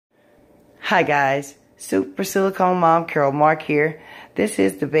Hi guys, Super Silicone Mom Carol Mark here. This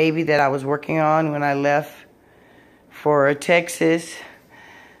is the baby that I was working on when I left for Texas.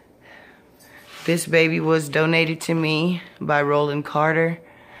 This baby was donated to me by Roland Carter.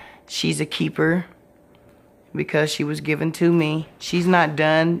 She's a keeper because she was given to me. She's not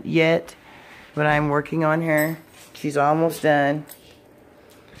done yet, but I'm working on her. She's almost done.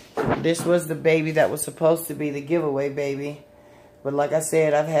 This was the baby that was supposed to be the giveaway baby. But like I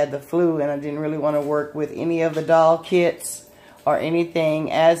said, I've had the flu and I didn't really want to work with any of the doll kits or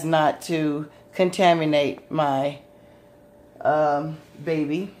anything as not to contaminate my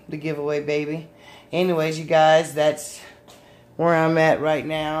baby, the giveaway baby. Anyways, you guys, that's where I'm at right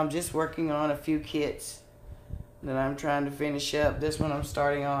now. I'm just working on a few kits that I'm trying to finish up. This one I'm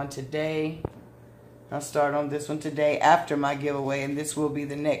starting on today. I'll start on this one today after my giveaway, and this will be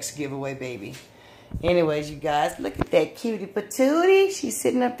the next giveaway baby. Anyways, you guys, look at that cutie patootie. She's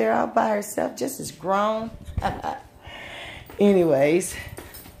sitting up there all by herself, just as grown. Anyways,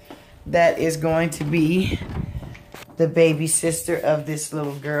 that is going to be the baby sister of this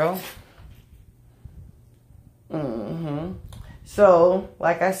little girl. So,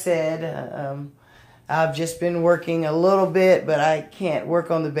 like I said, I've just been working a little bit, but I can't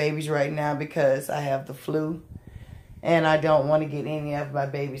work on the babies right now because I have the flu. And I don't want to get any of my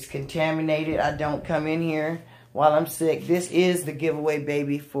babies contaminated. I don't come in here while I'm sick. This is the giveaway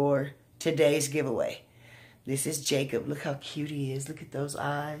baby for today's giveaway. This is Jacob. Look how cute he is. Look at those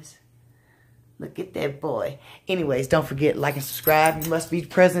eyes. Look at that boy. Anyways, don't forget, like and subscribe. You must be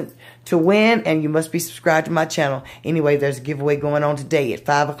present to win, and you must be subscribed to my channel. Anyway, there's a giveaway going on today at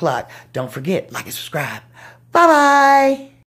 5 o'clock. Don't forget, like and subscribe. Bye-bye.